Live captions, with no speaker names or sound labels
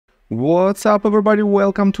What's up everybody,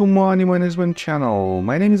 welcome to Money Management channel.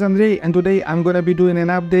 My name is Andrei and today I'm gonna be doing an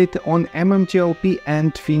update on MMTLP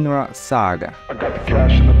and FINRA saga. I got the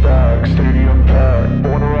cash in the bag, stadium packed,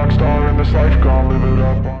 born a rock star in this life, gonna live it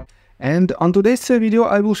up. And on today's video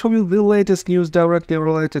I will show you the latest news directly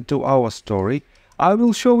related to our story. I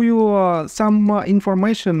will show you some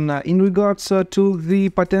information in regards to the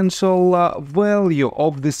potential value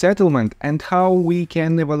of the settlement and how we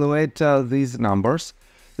can evaluate these numbers.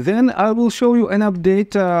 Then I will show you an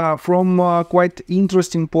update from a quite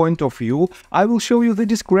interesting point of view. I will show you the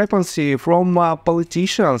discrepancy from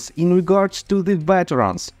politicians in regards to the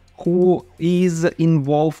veterans who is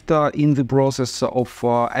involved in the process of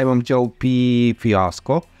MMTLP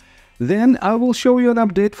fiasco. Then I will show you an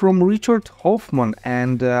update from Richard Hoffman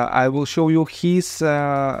and I will show you his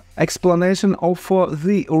explanation of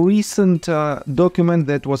the recent document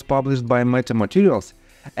that was published by Metamaterials.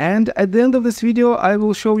 And at the end of this video I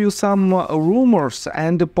will show you some rumors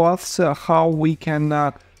and paths how we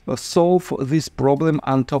can solve this problem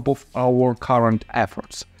on top of our current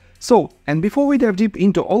efforts. So, and before we dive deep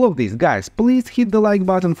into all of this, guys, please hit the like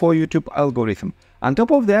button for YouTube algorithm. On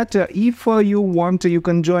top of that, if you want, you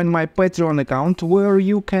can join my Patreon account where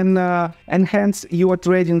you can enhance your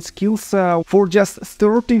trading skills for just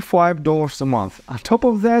 $35 a month. On top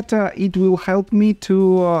of that, it will help me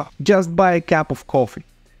to just buy a cup of coffee.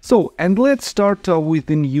 So, and let's start with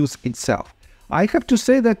the news itself. I have to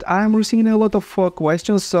say that I'm receiving a lot of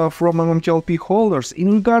questions from MMTLP holders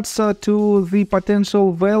in regards to the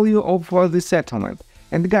potential value of the settlement.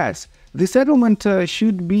 And guys, the settlement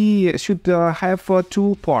should have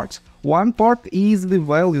two parts. One part is the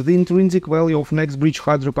value, the intrinsic value of NextBridge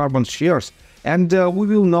hydrocarbon shares, and we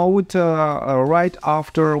will know it right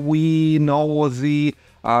after we know the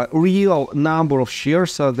real number of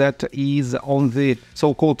shares that is on the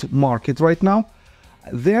so-called market right now.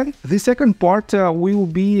 Then the second part will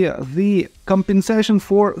be the compensation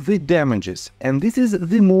for the damages, and this is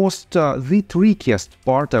the trickiest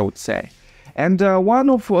part, I would say. And one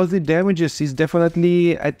of the damages is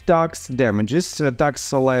definitely tax damages,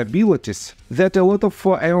 tax liabilities that a lot of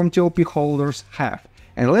MMTLP holders have.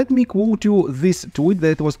 And let me quote you this tweet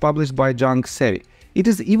that was published by Junk Savvy. It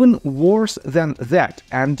is even worse than that,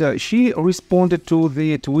 and she responded to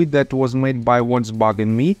the tweet that was made by What's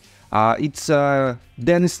Bugging Me. It's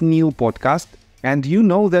Dennis Neal podcast, and you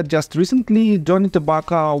know that just recently Johnny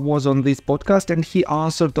Tabaka was on this podcast and he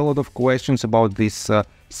answered a lot of questions about this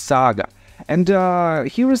saga. And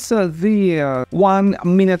here is the 1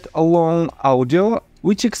 minute long audio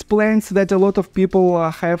which explains that a lot of people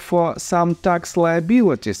have some tax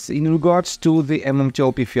liabilities in regards to the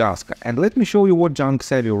MMTLP fiasco. And let me show you what Junk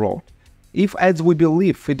Savvy wrote. If, as we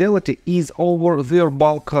believe, Fidelity is over their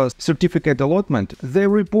bulk certificate allotment, they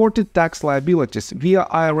reported tax liabilities via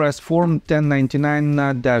IRS Form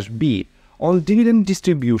 1099-B on dividend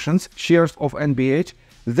distributions, shares of NBH,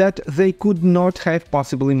 that they could not have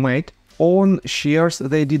possibly made on shares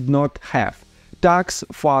they did not have. Tax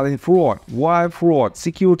filing fraud, wire fraud,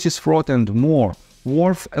 securities fraud and more.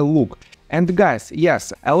 Worth a look. And guys,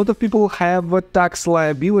 yes, a lot of people have tax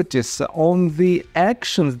liabilities on the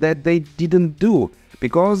actions that they didn't do.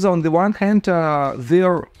 Because on the one hand,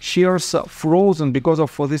 their shares frozen because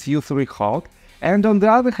of this U3 halt. And on the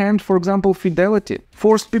other hand, for example, Fidelity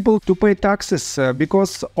forced people to pay taxes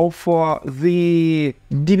because of the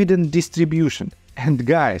dividend distribution. And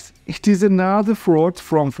guys, it is another fraud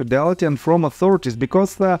from Fidelity and from authorities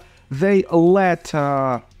because they let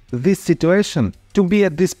this situation to be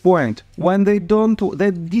at this point when they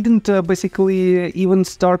didn't basically even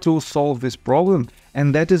start to solve this problem,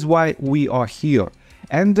 and that is why we are here.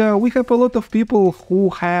 And we have a lot of people who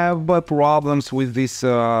have problems with this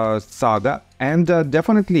saga, and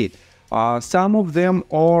definitely some of them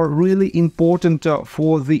are really important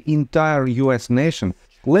for the entire US nation.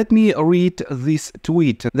 Let me read this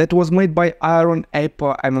tweet that was made by Iron Ape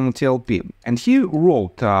MMTLP, and he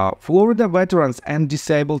wrote, Florida veterans and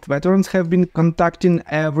disabled veterans have been contacting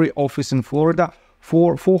every office in Florida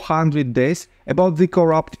for 400 days about the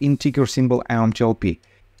corrupt in ticker symbol MMTLP.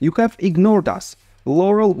 You have ignored us.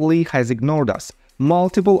 Laurel Lee has ignored us.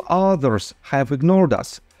 Multiple others have ignored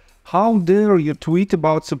us. How dare you tweet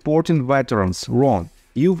about supporting veterans, Ron?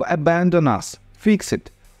 You've abandoned us. Fix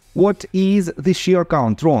it. What is the share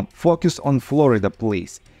count, Ron? Focus on Florida,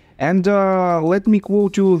 please. And let me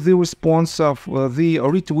quote you the response of the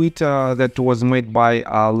retweet that was made by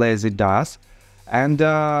Lazy Das. And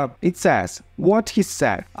it says, what he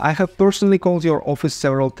said, I have personally called your office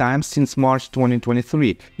several times since March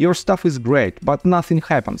 2023. Your stuff is great, but nothing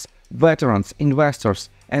happens. Veterans, investors,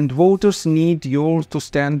 and voters need you to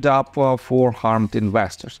stand up for harmed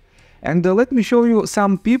investors. And let me show you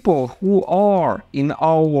some people who are in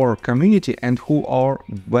our community and who are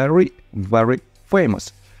very, very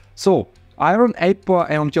famous. So, Iron Ape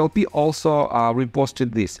MMTLP also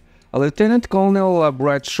reposted this. Lieutenant Colonel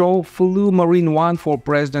Bradshaw flew Marine One for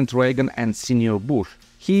President Reagan and Senior Bush.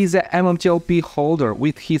 He is a MMTLP holder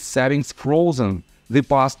with his savings frozen the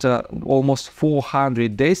past almost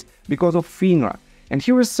 400 days because of FINRA. And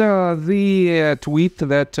here is the tweet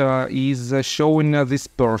that is showing this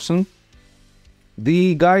person.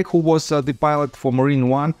 The guy who was the pilot for Marine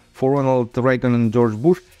One for Ronald Reagan and George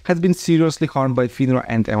Bush has been seriously harmed by FINRA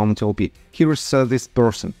and MMTLP. Here is this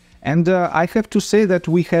person. And I have to say that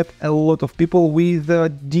we have a lot of people with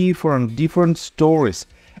different stories.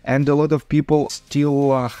 And a lot of people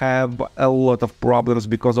still have a lot of problems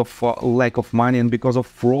because of lack of money and because of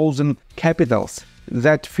frozen capitals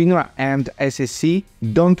that FINRA and SEC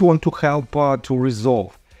don't want to help to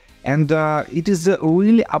resolve. And it is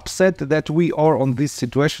really upset that we are on this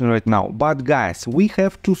situation right now. But guys, we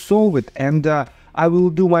have to solve it, and I will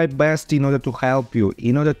do my best in order to help you,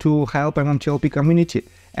 in order to help MMTLP community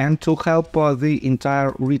and to help the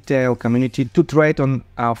entire retail community to trade on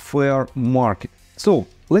a fair market. So,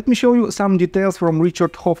 let me show you some details from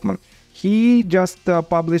Richard Hoffman. He just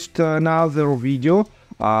published another video,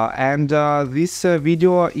 and this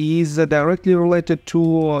video is directly related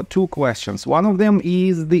to two questions. One of them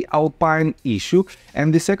is the Alpine issue,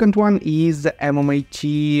 and the second one is the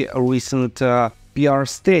MMAT recent PR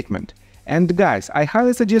statement. And guys, I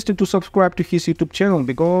highly suggest you to subscribe to his YouTube channel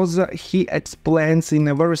because he explains in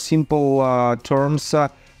a very simple terms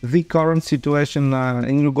the current situation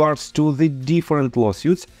in regards to the different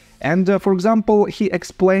lawsuits. And for example, he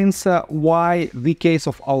explains why the case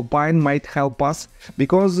of Alpine might help us,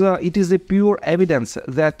 because it is a pure evidence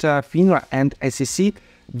that FINRA and SEC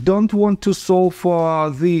don't want to solve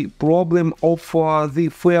the problem of the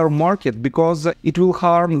fair market, because it will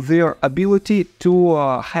harm their ability to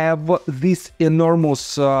have this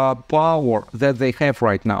enormous power that they have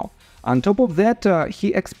right now. On top of that,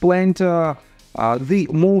 he explained the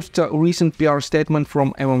most recent PR statement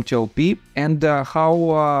from MMTLP and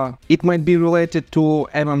how it might be related to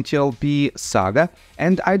MMTLP saga.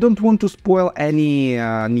 And I don't want to spoil any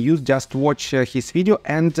news, just watch his video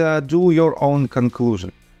and do your own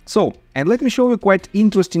conclusion. So, and let me show you a quite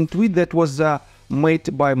interesting tweet that was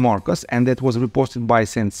made by Marcus and that was reposted by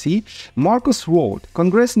Sensi. Marcus wrote,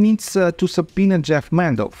 Congress needs to subpoena Jeff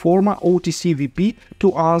Mandel, former OTC VP,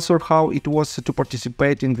 to answer how it was to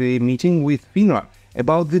participate in the meeting with FINRA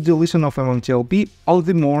about the deletion of MMTLP on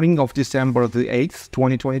the morning of December the 8th,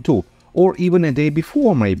 2022, or even a day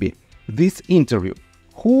before maybe. This interview.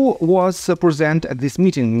 Who was present at this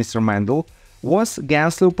meeting, Mr. Mandel? Was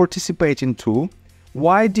Gensler participating too?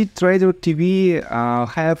 Why did Trader TV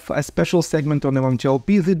have a special segment on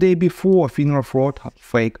MMTLP the day before FINRA fraud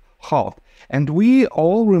fake halt? And we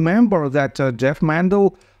all remember that Jeff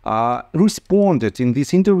Mandel responded in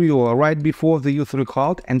this interview right before the U3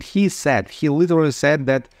 halt, and he literally said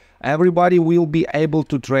that everybody will be able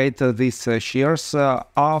to trade these shares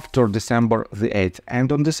after December the 8th.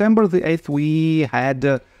 And on December the 8th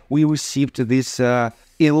we received this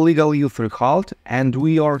illegal U3 halt, and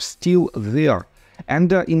we are still there.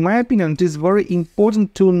 And in my opinion, it is very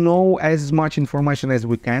important to know as much information as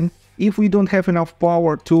we can. If we don't have enough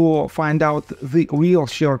power to find out the real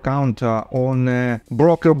share count on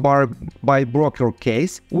broker by broker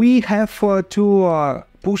case, we have to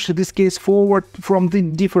push this case forward from the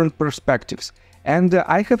different perspectives. And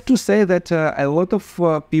I have to say that a lot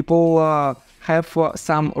of people have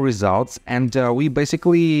some results, and we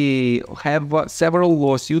basically have several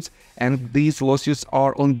lawsuits, and these lawsuits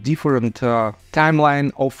are on different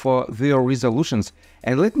timeline of their resolutions.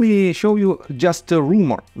 And let me show you just a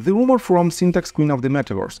rumor. The rumor from Syntax Queen of the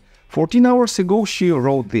Metaverse. 14 hours ago she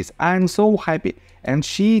wrote this, I'm so happy, and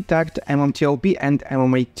she tagged MMTLP and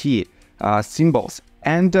MMAT symbols.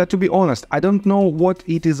 And to be honest, I don't know what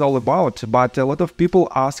it is all about, but a lot of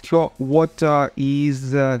people ask her what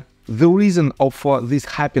is the reason of this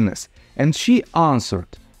happiness. And she answered,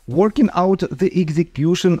 working out the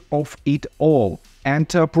execution of it all. And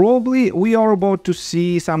probably we are about to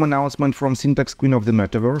see some announcement from Syntax Queen of the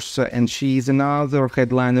Metaverse, and she is another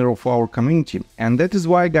headliner of our community. And that is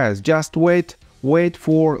why, guys, just wait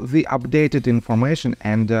for the updated information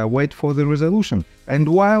and wait for the resolution. And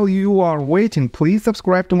while you are waiting, please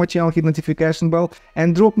subscribe to my channel, hit notification bell,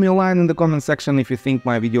 and drop me a line in the comment section if you think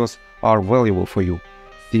my videos are valuable for you.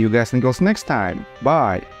 See you guys and girls next time.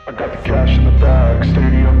 Bye. I got the cash in the bag,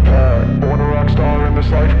 stadium packed. Born a rock star in this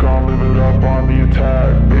life, gonna live it up on the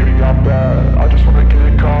attack. Baby, I'm bad. I just wanna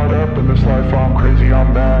get caught up in this life. I'm crazy,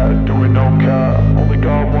 I'm mad. Doing no cap. Only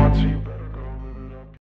got one.